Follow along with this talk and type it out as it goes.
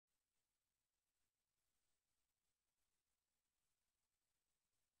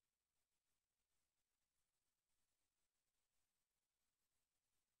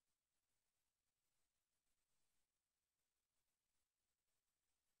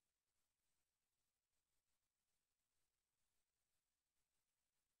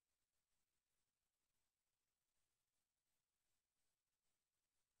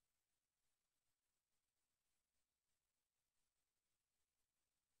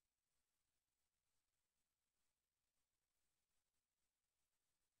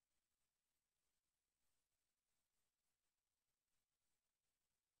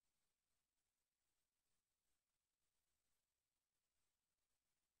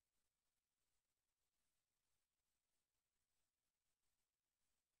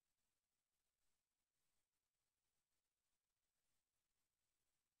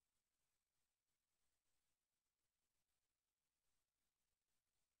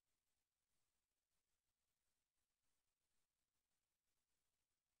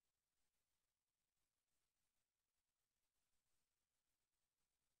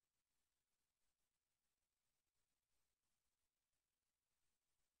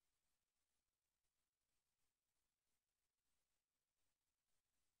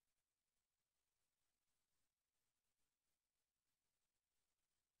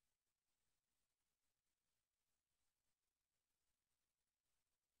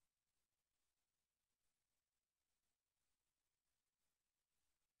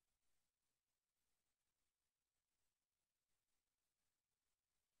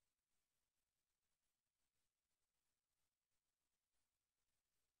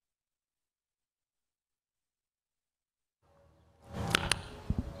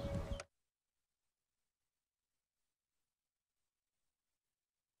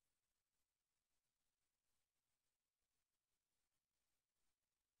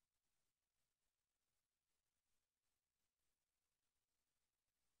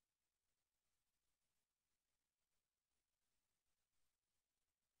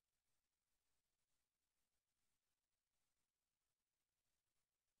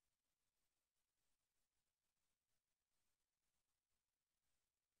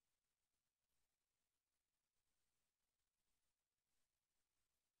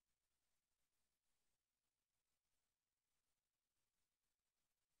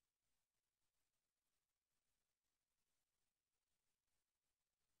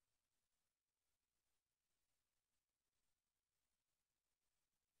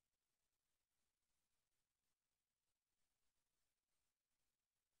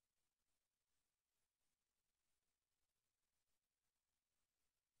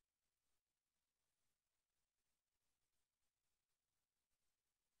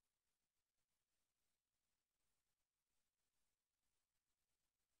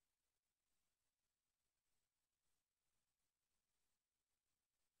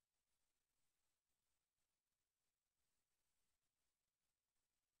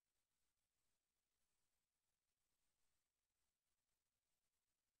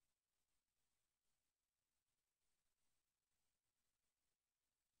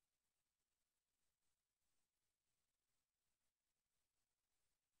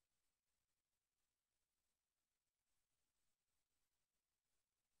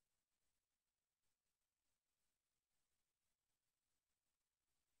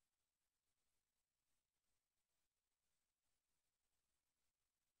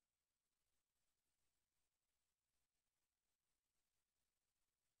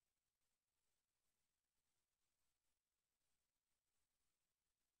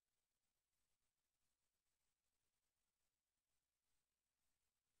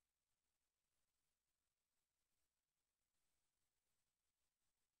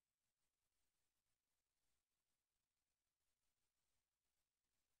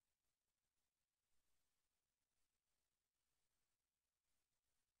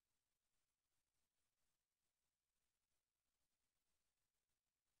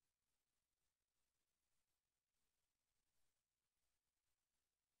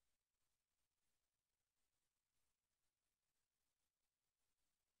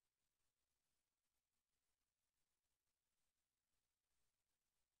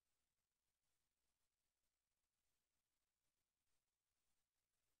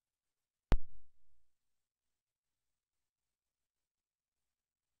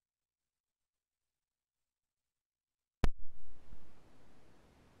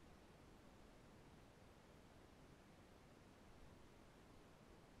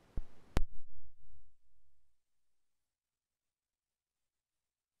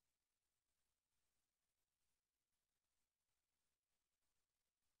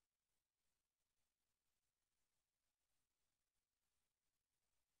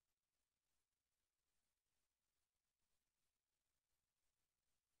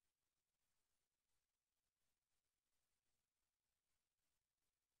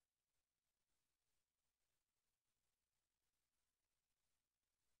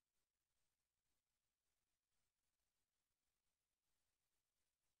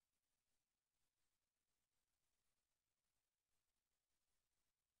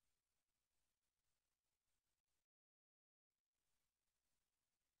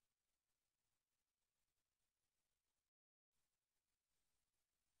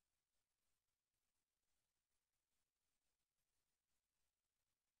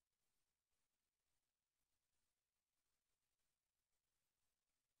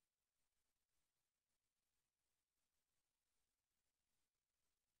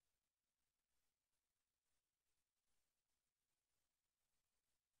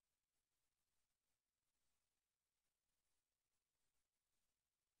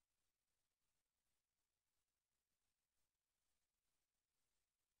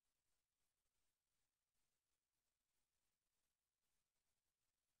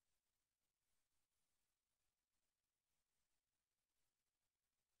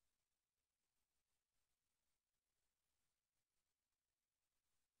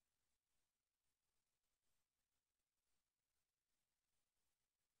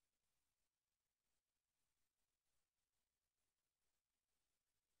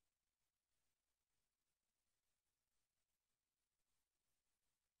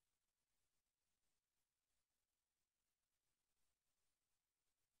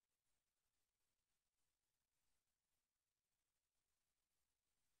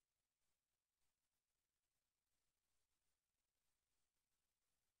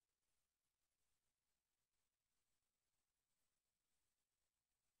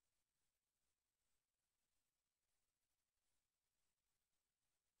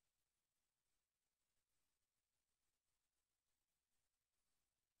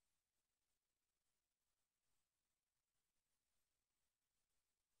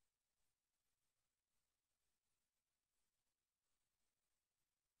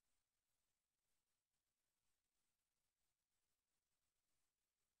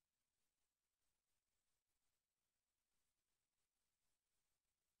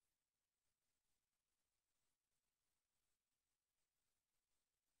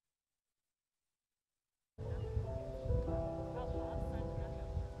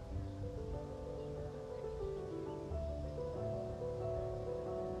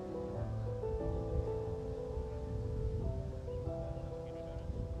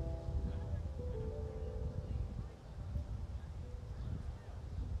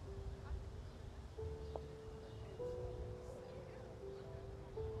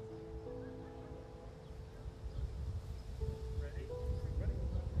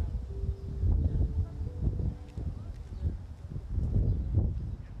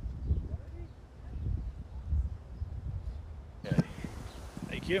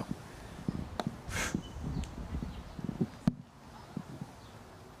you.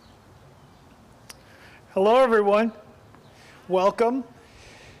 Hello, everyone. Welcome.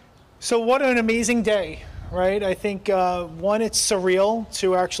 So what an amazing day, right? I think, one, it's surreal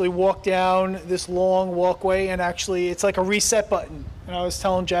to actually walk down this long walkway, and actually it's like a reset button. And I was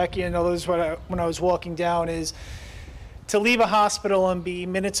telling Jackie and others when I was walking down is to leave a hospital and be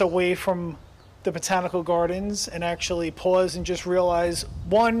minutes away from the Botanical Gardens and actually pause and just realize,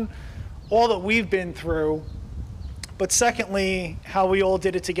 one, all that we've been through, but secondly, how we all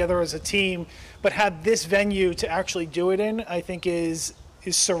did it together as a team, but had this venue to actually do it in, I think is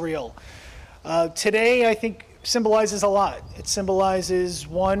surreal. Today, I think, symbolizes a lot. It symbolizes,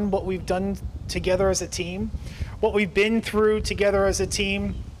 one, what we've done together as a team, what we've been through together as a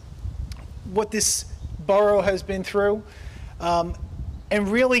team, what this borough has been through, and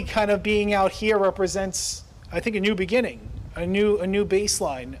really kind of being out here represents, I think, a new beginning, a new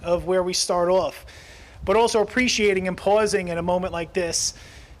baseline of where we start off, but also appreciating and pausing in a moment like this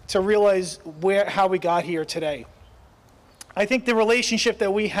to realize how we got here today. I think the relationship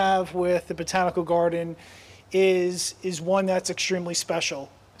that we have with the Botanical Garden is one that's extremely special.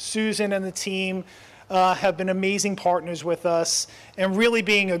 Susan and the team have been amazing partners with us and really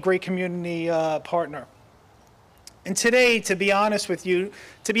being a great community partner. And today, to be honest with you,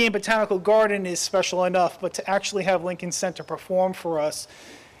 to be in Botanical Garden is special enough, but to actually have Lincoln Center perform for us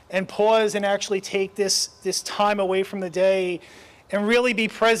and pause and actually take this time away from the day and really be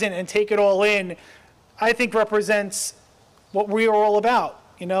present and take it all in, I think represents what we are all about.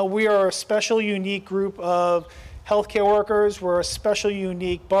 You know, we are a special, unique group of healthcare workers. We're a special,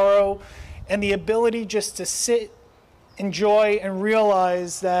 unique borough. And the ability just to sit, enjoy, and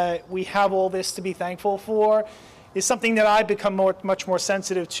realize that we have all this to be thankful for is something that I've become much more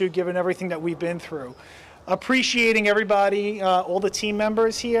sensitive to, given everything that we've been through. Appreciating everybody, all the team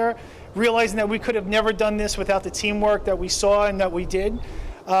members here, realizing that we could have never done this without the teamwork that we saw and that we did,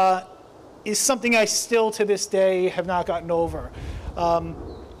 is something I still, to this day, have not gotten over.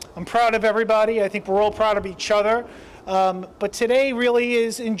 I'm proud of everybody. I think we're all proud of each other. But today really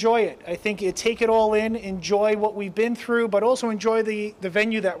is enjoy it. I think take it all in, enjoy what we've been through, but also enjoy the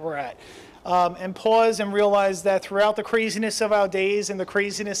venue that we're at. And pause and realize that throughout the craziness of our days and the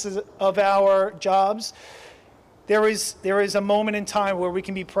craziness of our jobs, there is a moment in time where we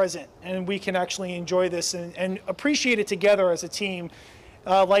can be present and we can actually enjoy this and appreciate it together as a team,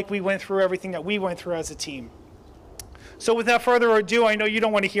 like we went through everything that we went through as a team. So without further ado, I know you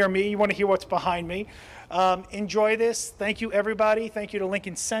don't want to hear me, you want to hear what's behind me. Enjoy this. Thank you, everybody. Thank you to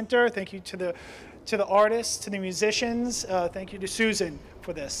Lincoln Center. Thank you to the artists, to the musicians. Thank you to Susan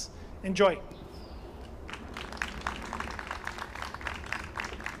for this. Enjoy.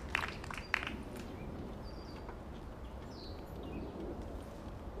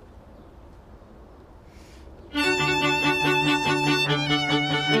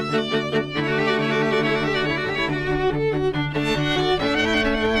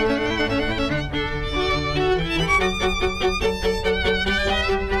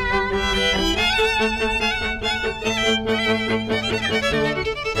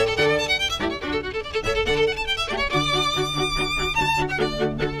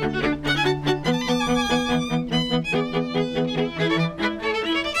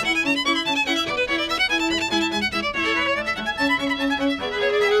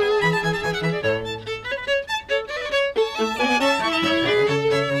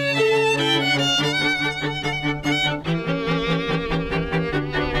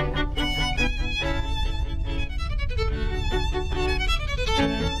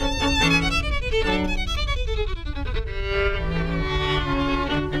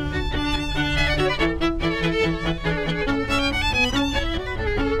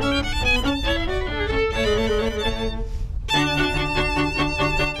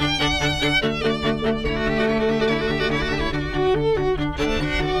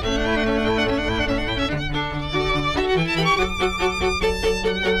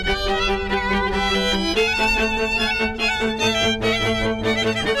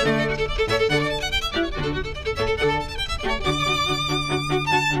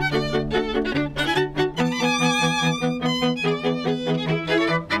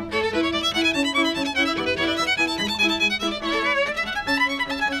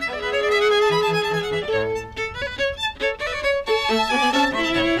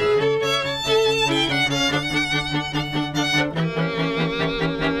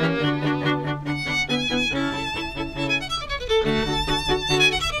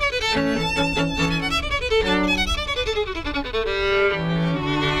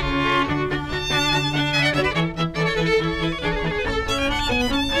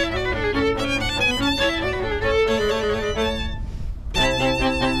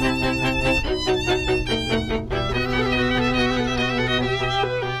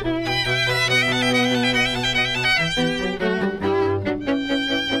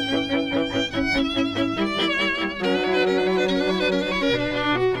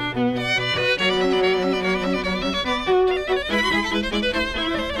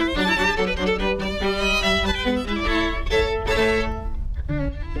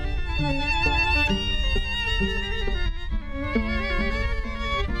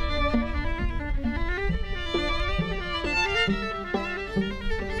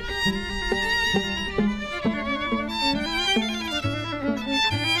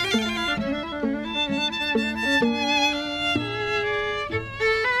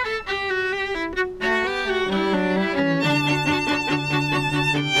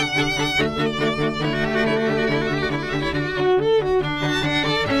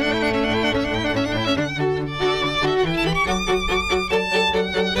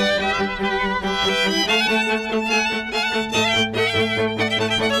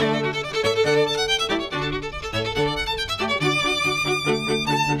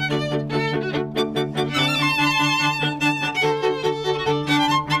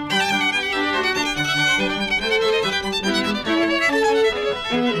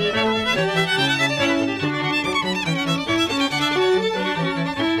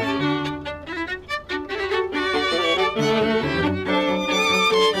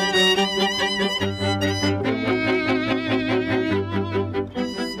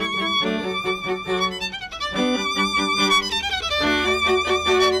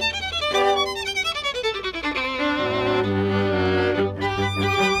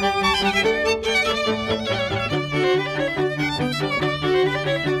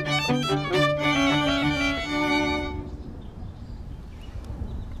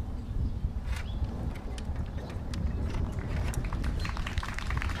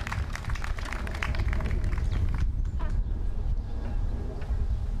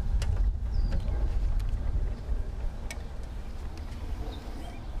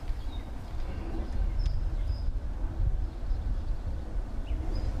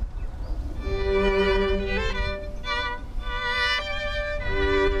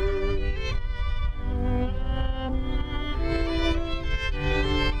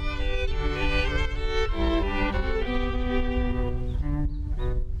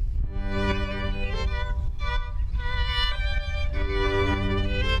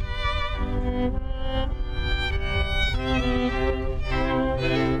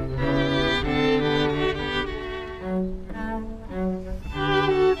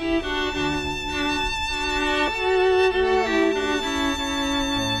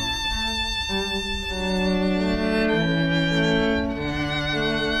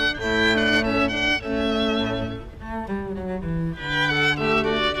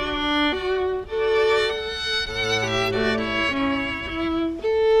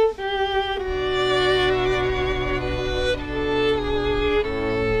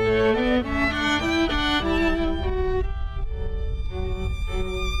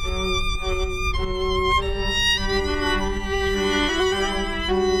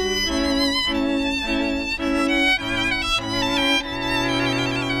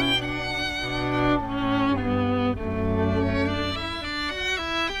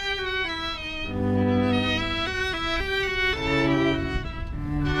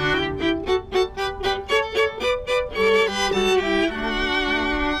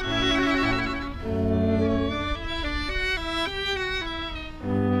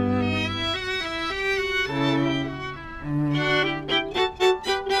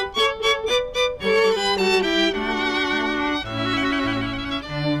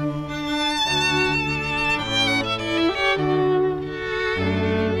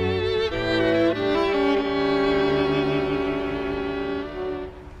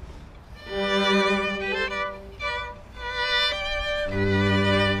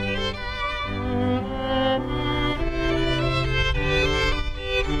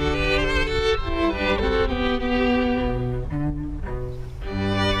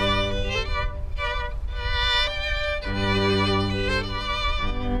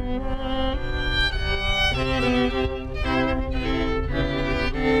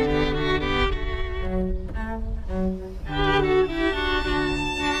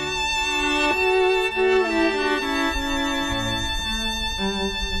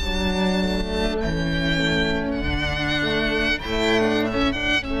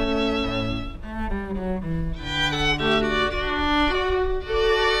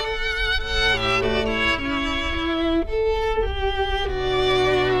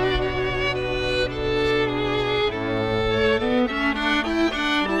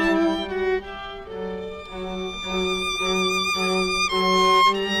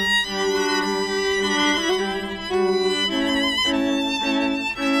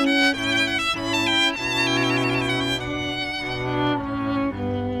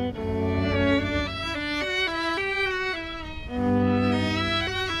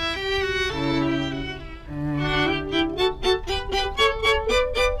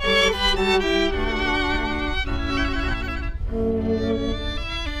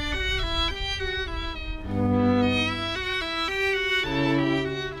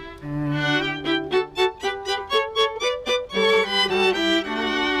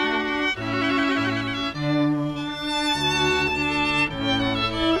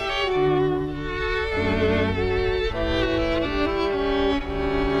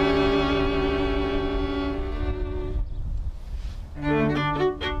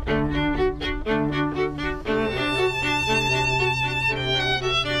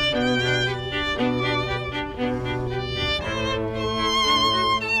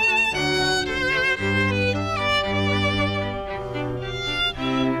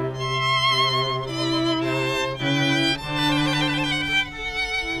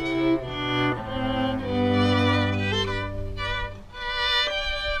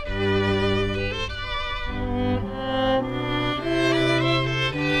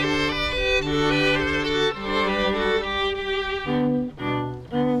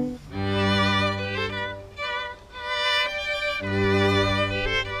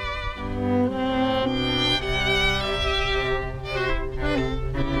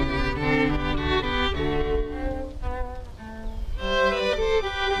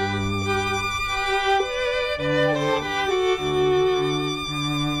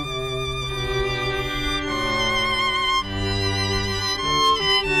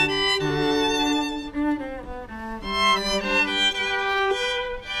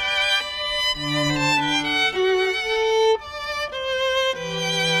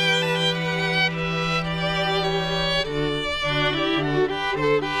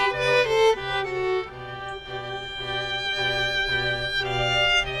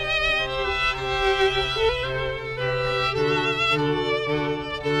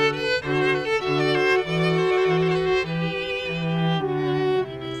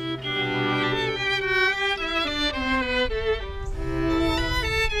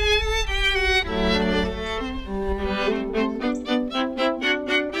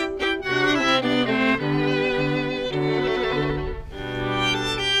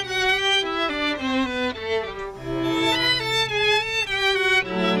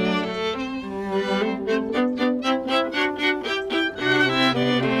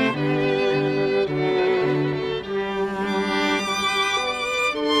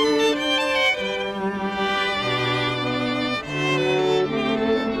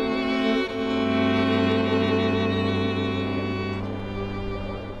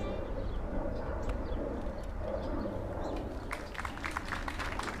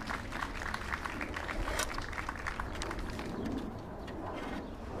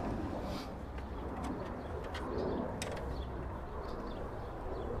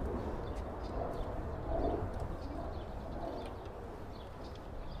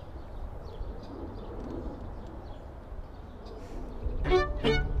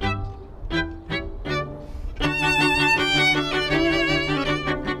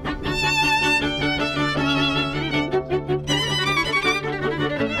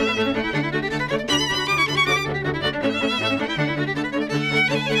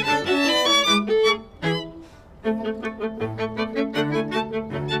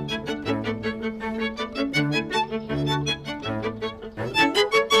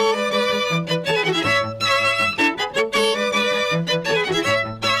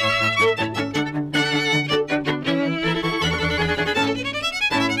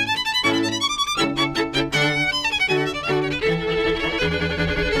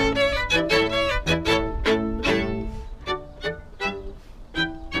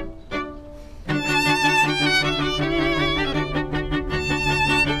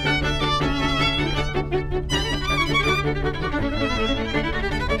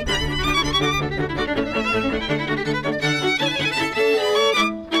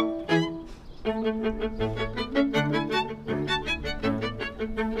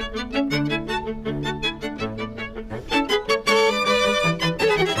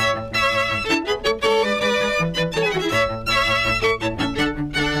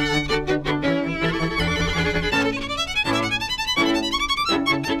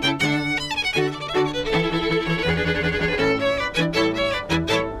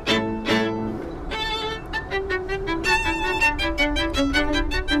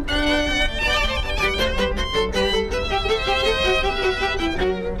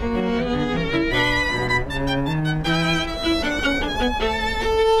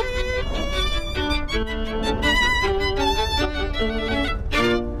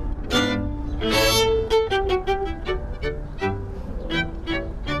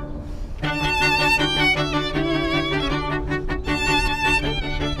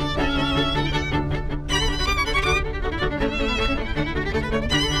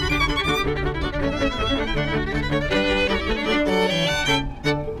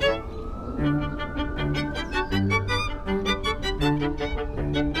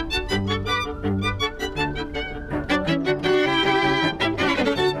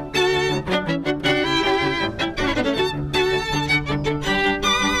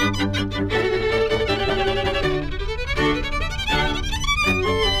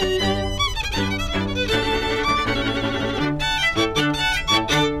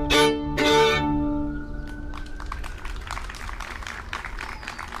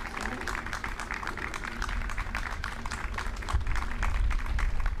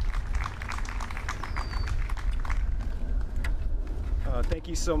 Thank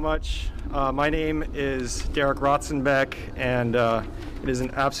you so much. My name is Derek Rotzenbeck, and it is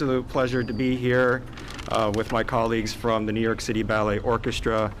an absolute pleasure to be here with my colleagues from the New York City Ballet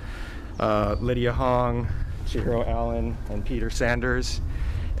Orchestra, Lydia Hong, Chihiro Allen, and Peter Sanders.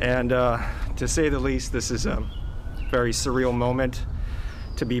 And to say the least, this is a very surreal moment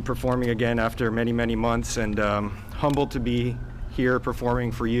to be performing again after many, many months, and humbled to be here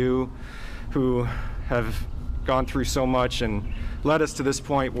performing for you who have gone through so much and led us to this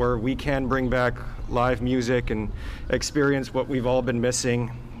point where we can bring back live music and experience what we've all been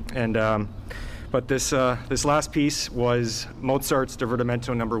missing. And but this last piece was Mozart's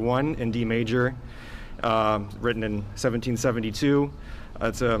Divertimento No. 1 in D major, written in 1772.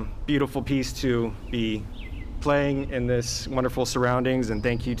 It's a beautiful piece to be playing in this wonderful surroundings, and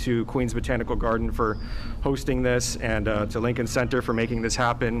thank you to Queens Botanical Garden for hosting this, and to Lincoln Center for making this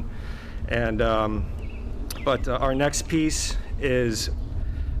happen. And but our next piece is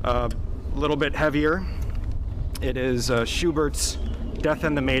a little bit heavier. It is Schubert's Death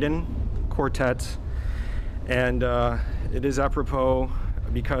and the Maiden quartet, and it is apropos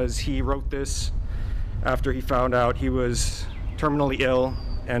because he wrote this after he found out he was terminally ill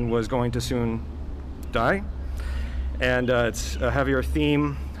and was going to soon die. And it's a heavier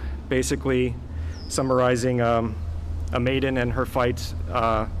theme, basically summarizing a maiden and her fight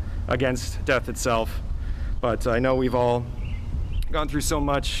against death itself. But I know we've all gone through so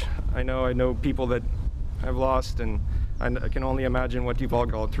much. I know people that have lost, and I can only imagine what you've all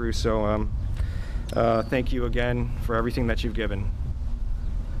gone through. So thank you again for everything that you've given.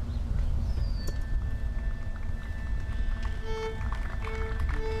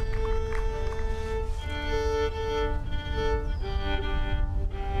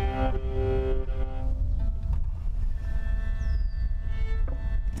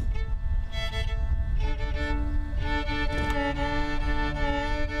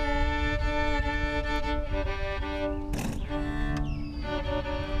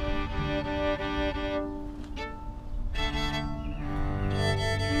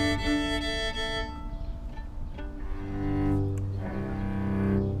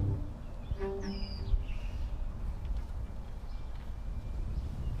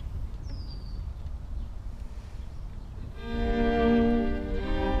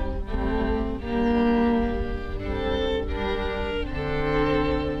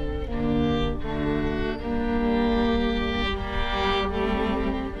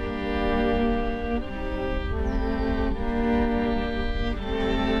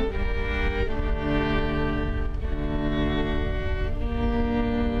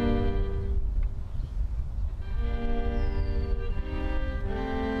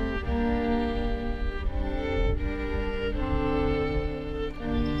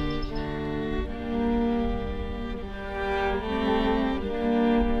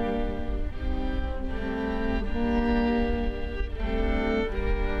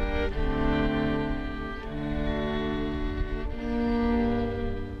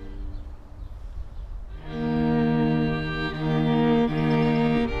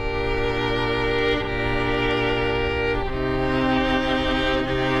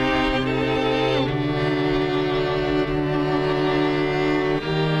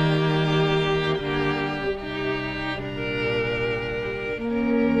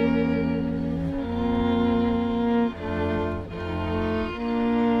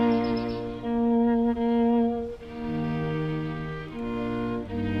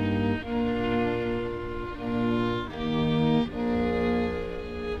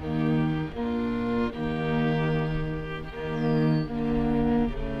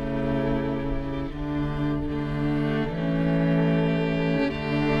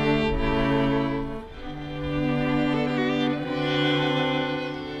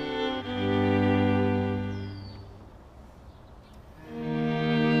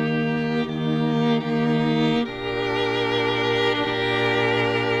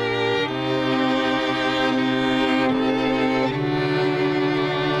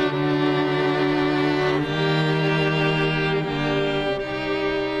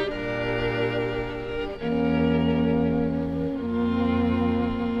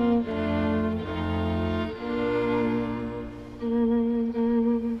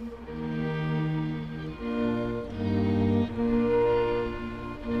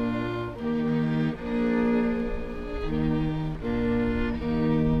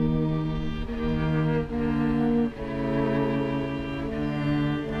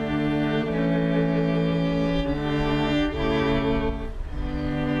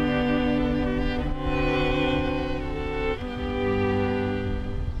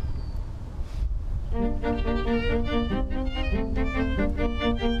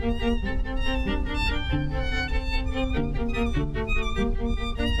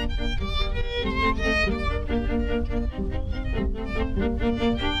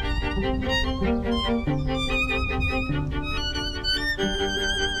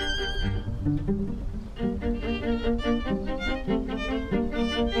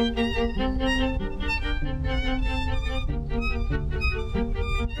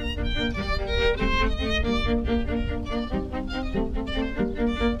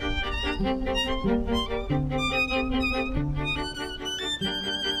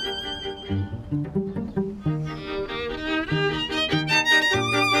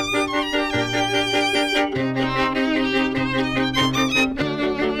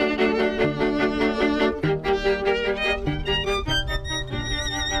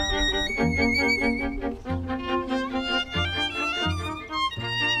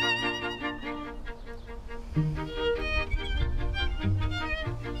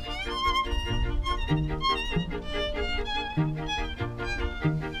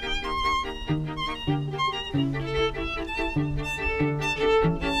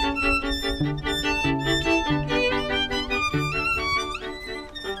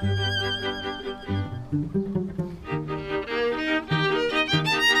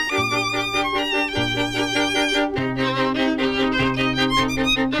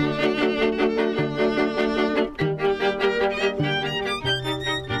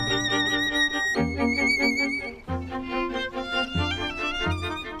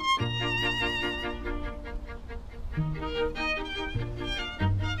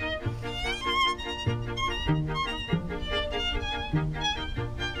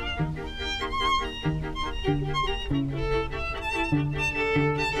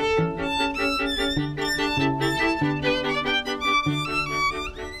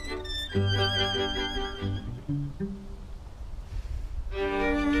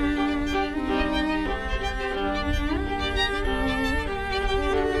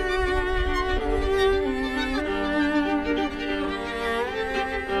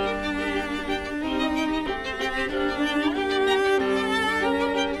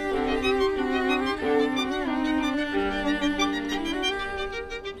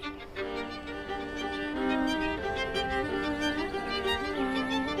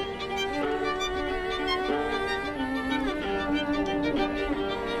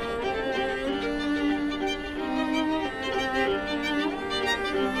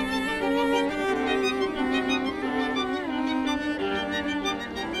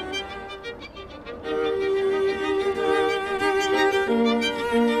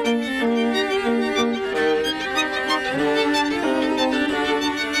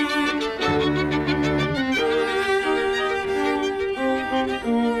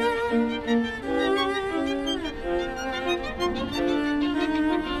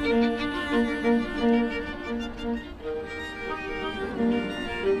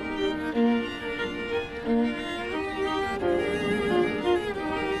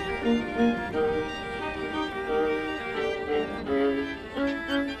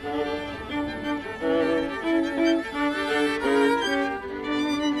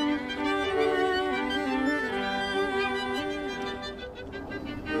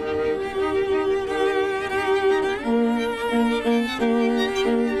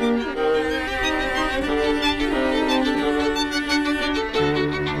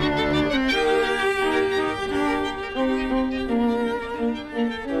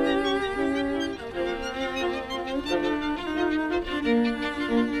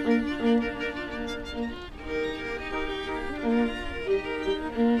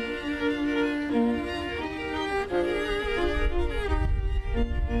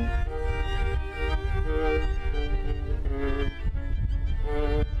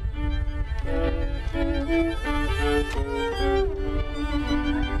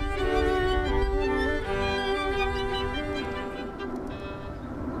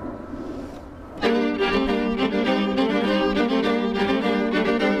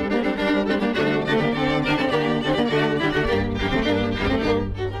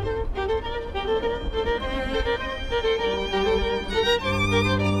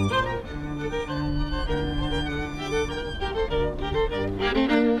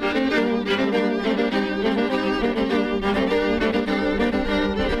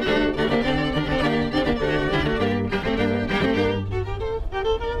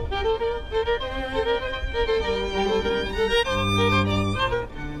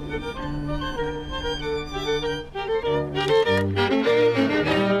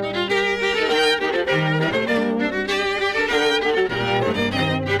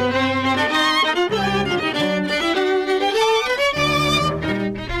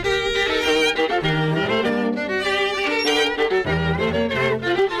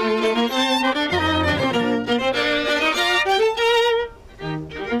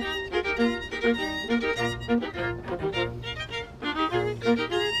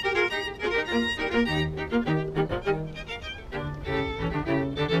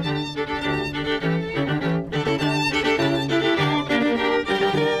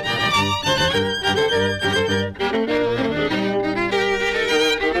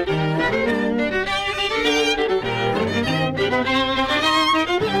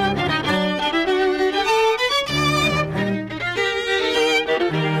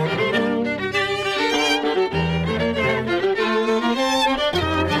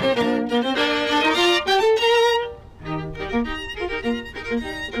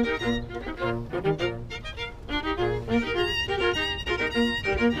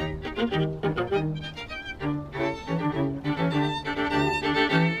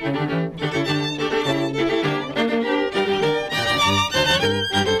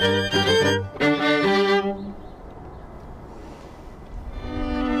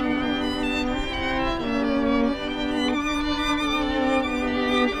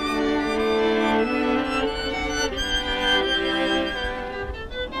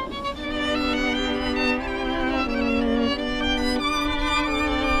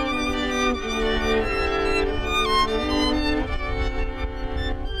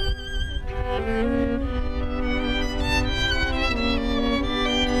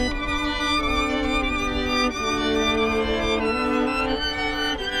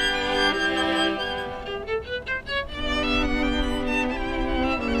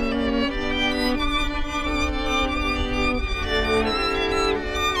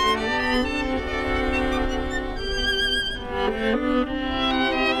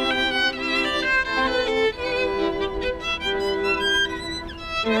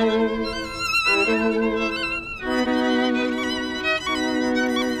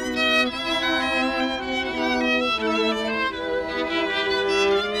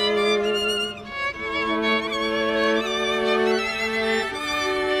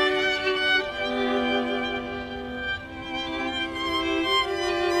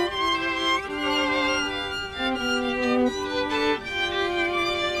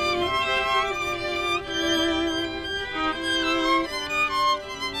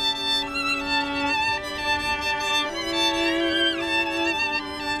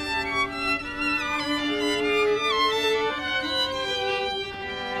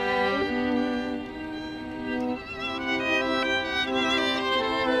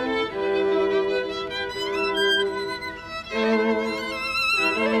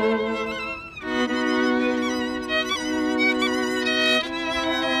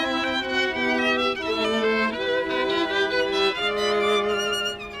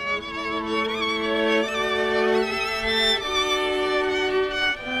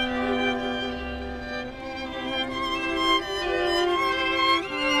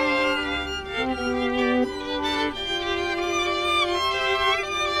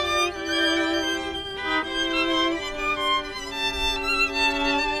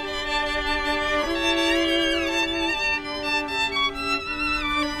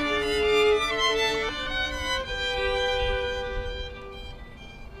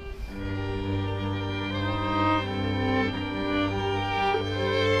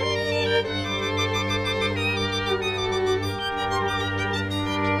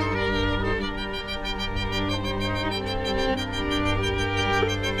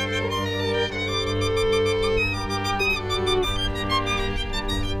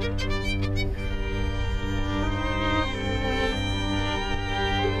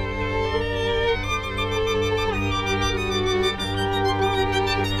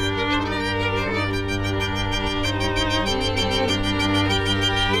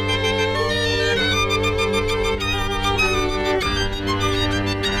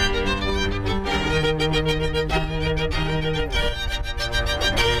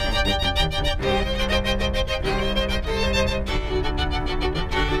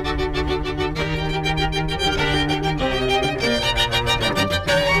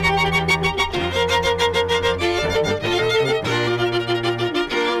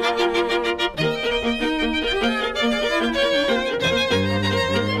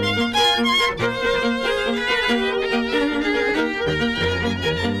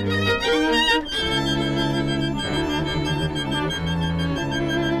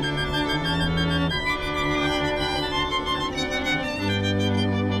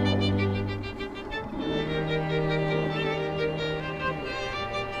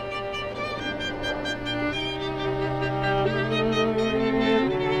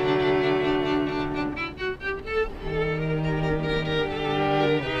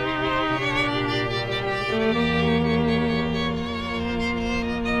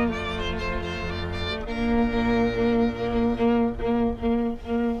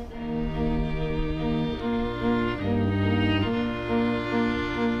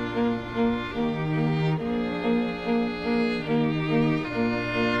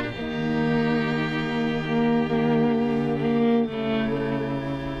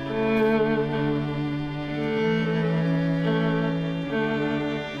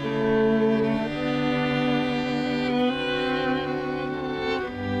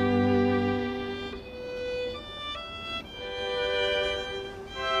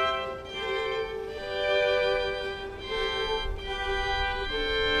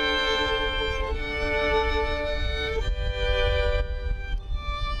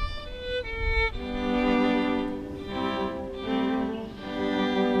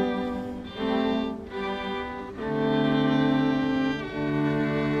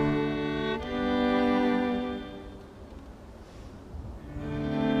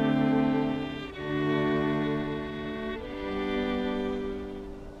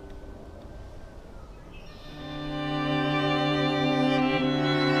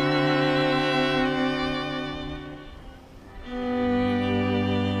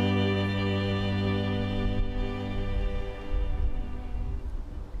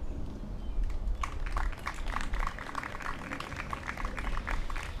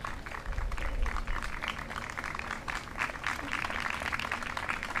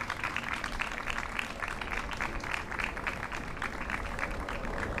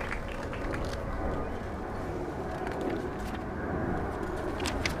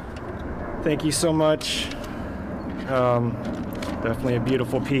 Thank you so much. Definitely a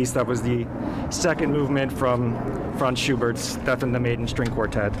beautiful piece. That was the second movement from Franz Schubert's Death and the Maiden String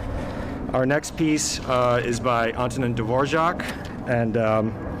Quartet. Our next piece is by Antonin Dvořák, and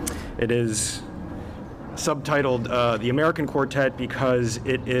it is subtitled The American Quartet because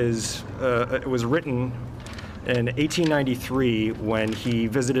it was written in 1893 when he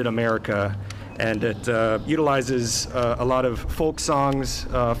visited America, and it utilizes a lot of folk songs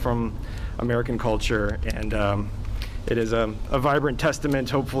from American culture, and it is a vibrant testament,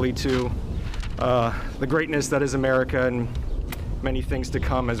 hopefully, to the greatness that is America and many things to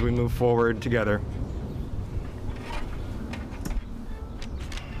come as we move forward together.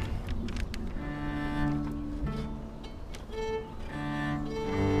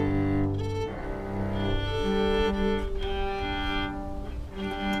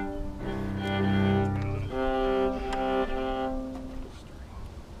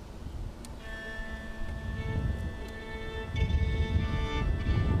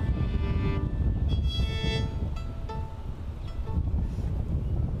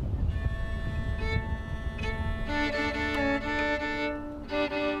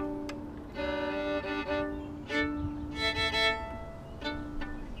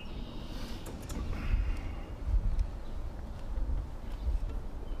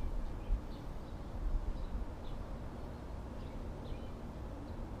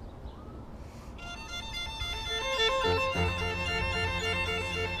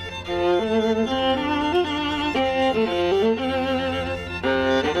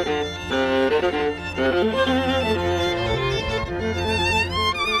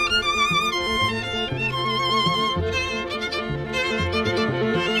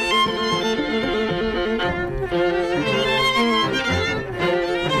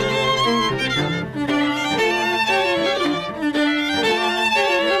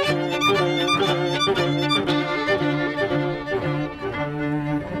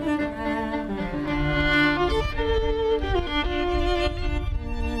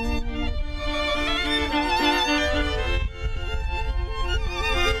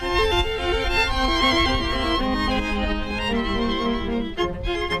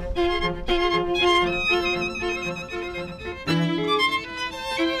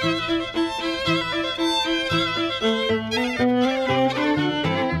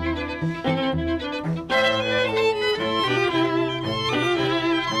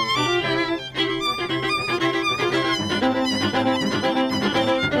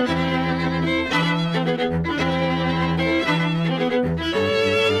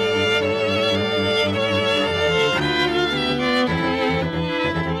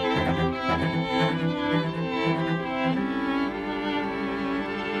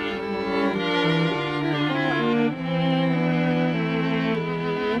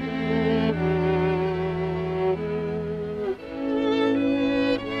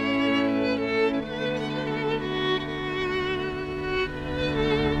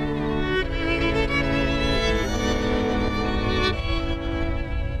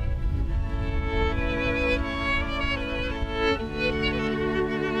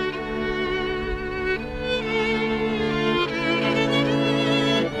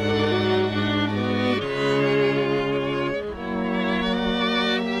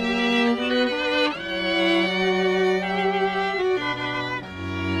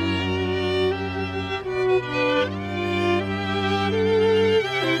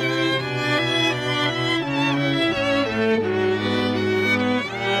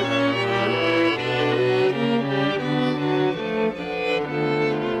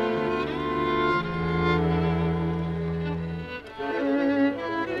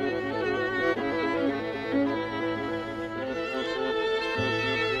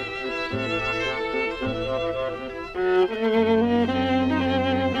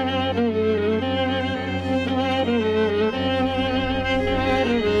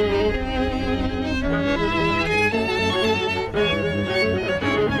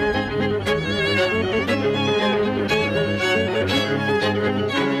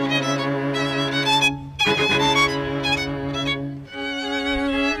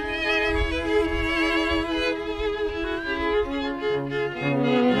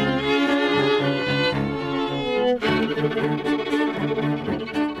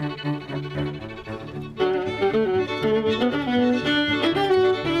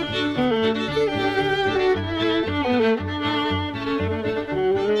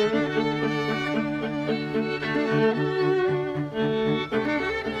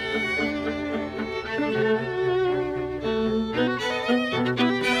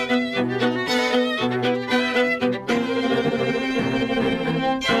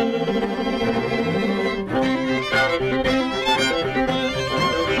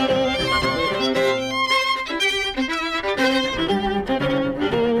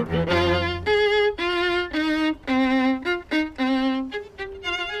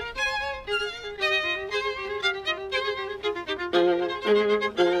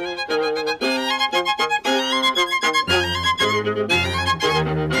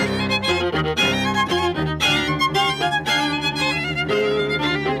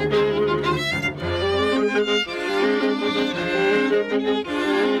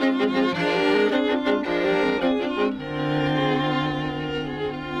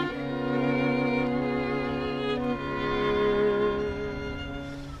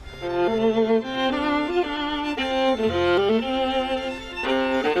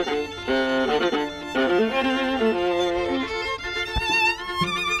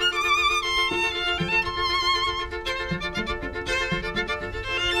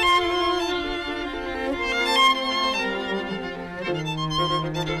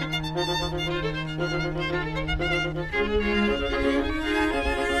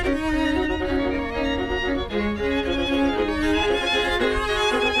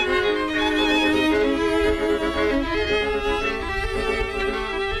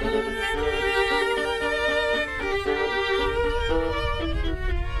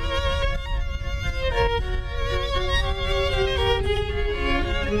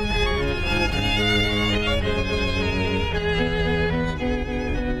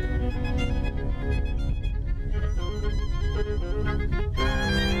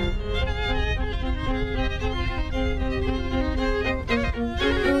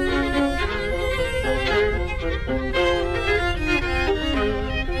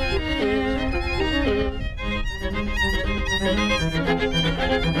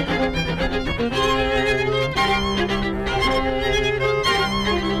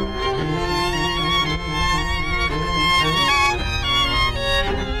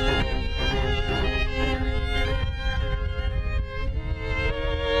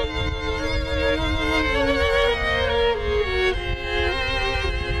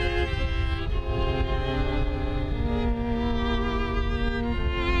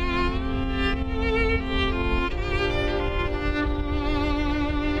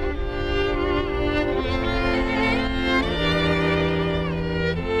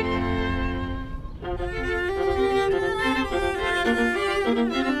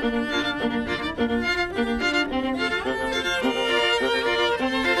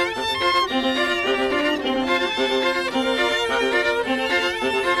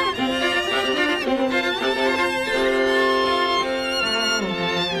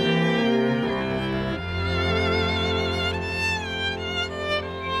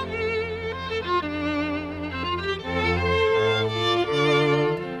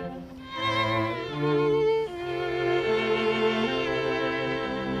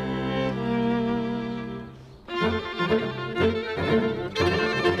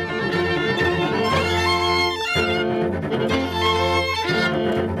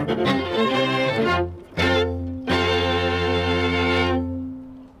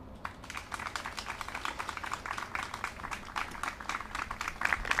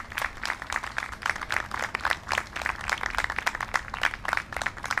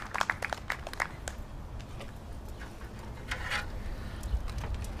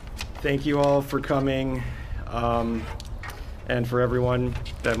 Thank you all for coming, and for everyone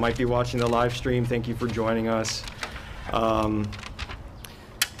that might be watching the live stream, thank you for joining us.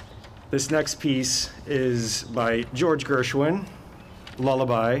 This next piece is by George Gershwin,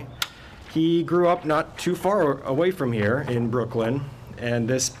 Lullaby. He grew up not too far away from here in Brooklyn, and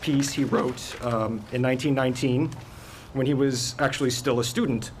this piece he wrote in 1919 when he was actually still a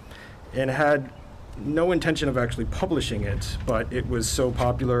student and had no intention of actually publishing it, but it was so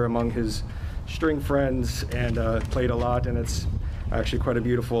popular among his string friends and played a lot, and it's actually quite a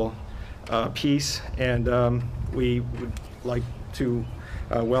beautiful piece. And we would like to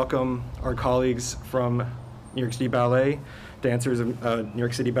welcome our colleagues from New York City Ballet, dancers of New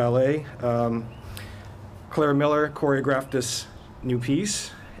York City Ballet. Clara Miller choreographed this new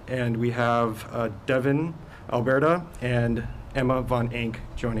piece, and we have Devin Alberta and Emma Von Enck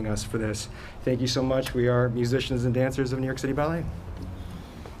joining us for this. Thank you so much. We are musicians and dancers of New York City Ballet.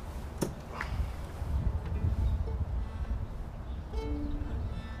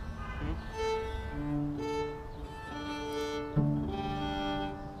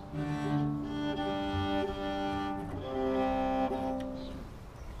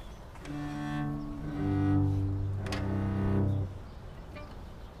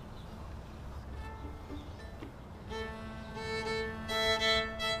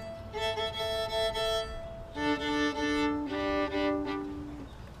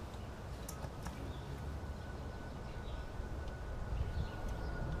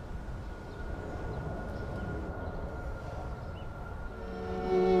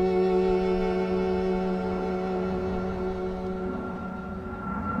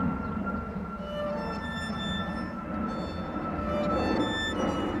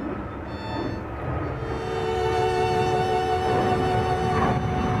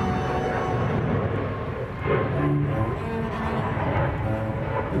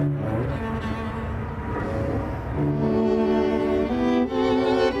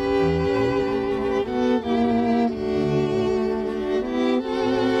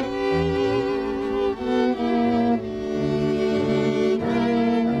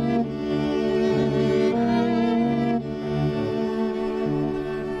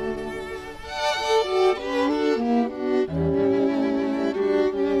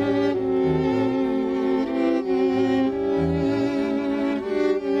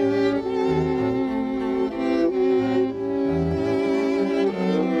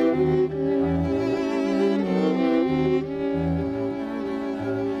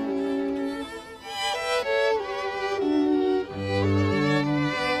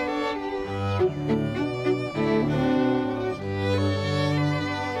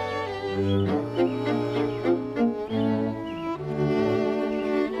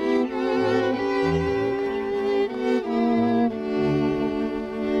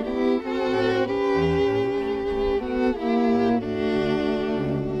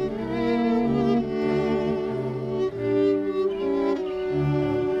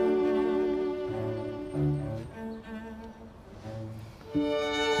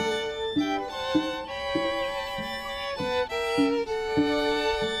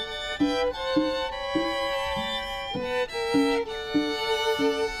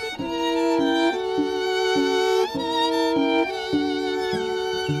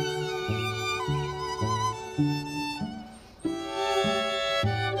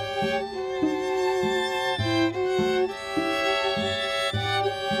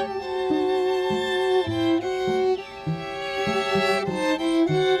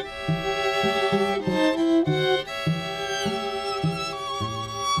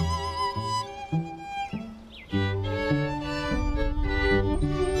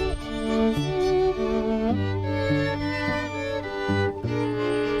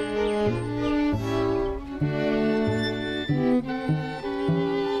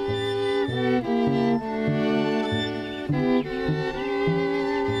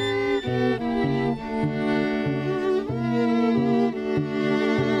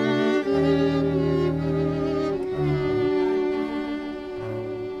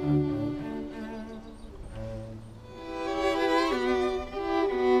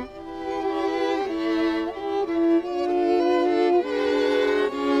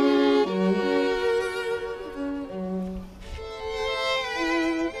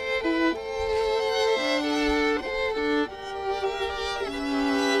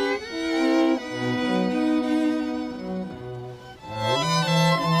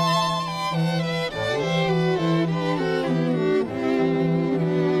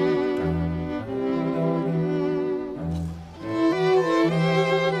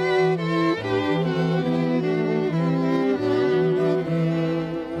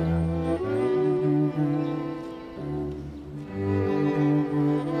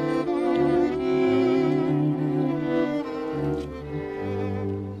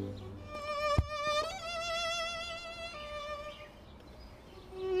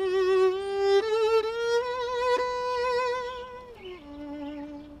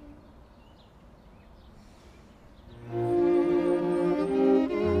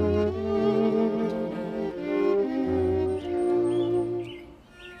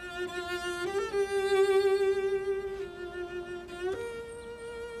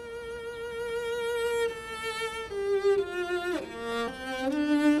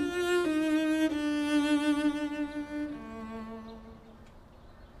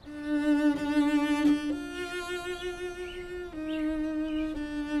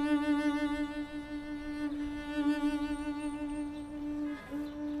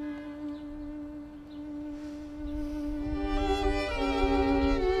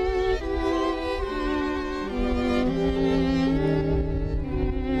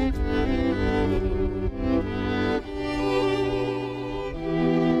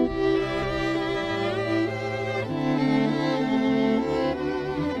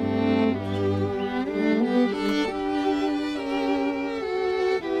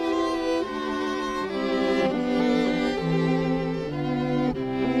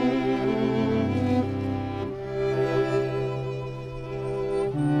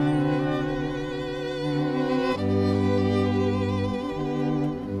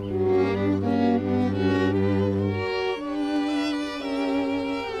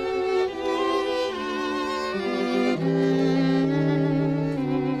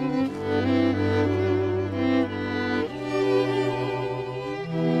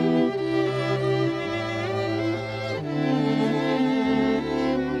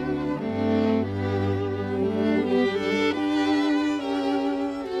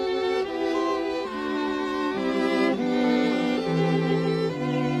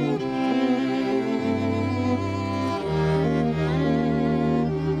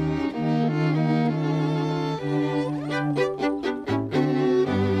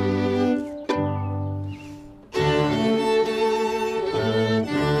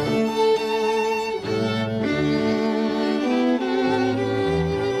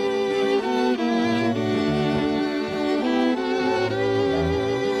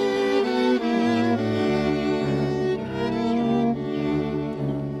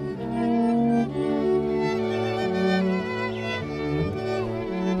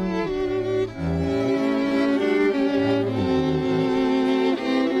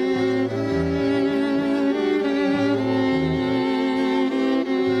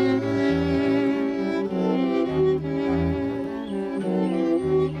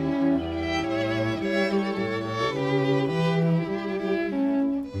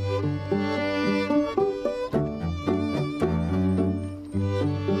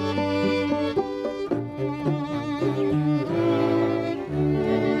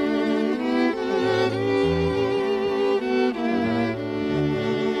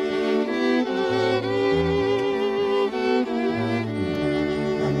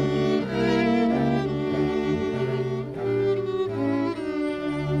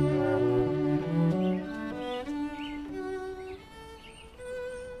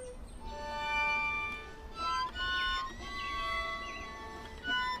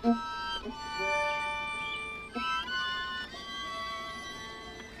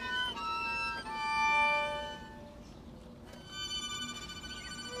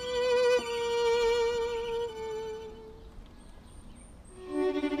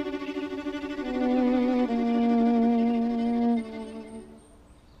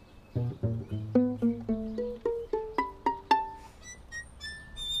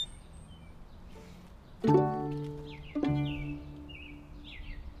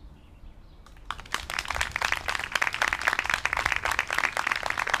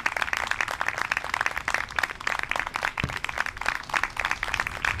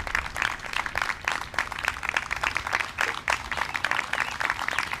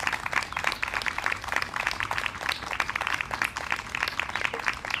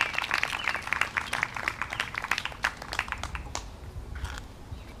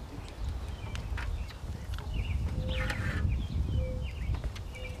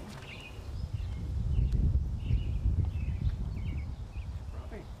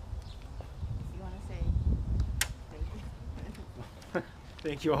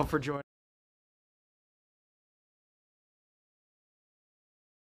 Thank you all for joining.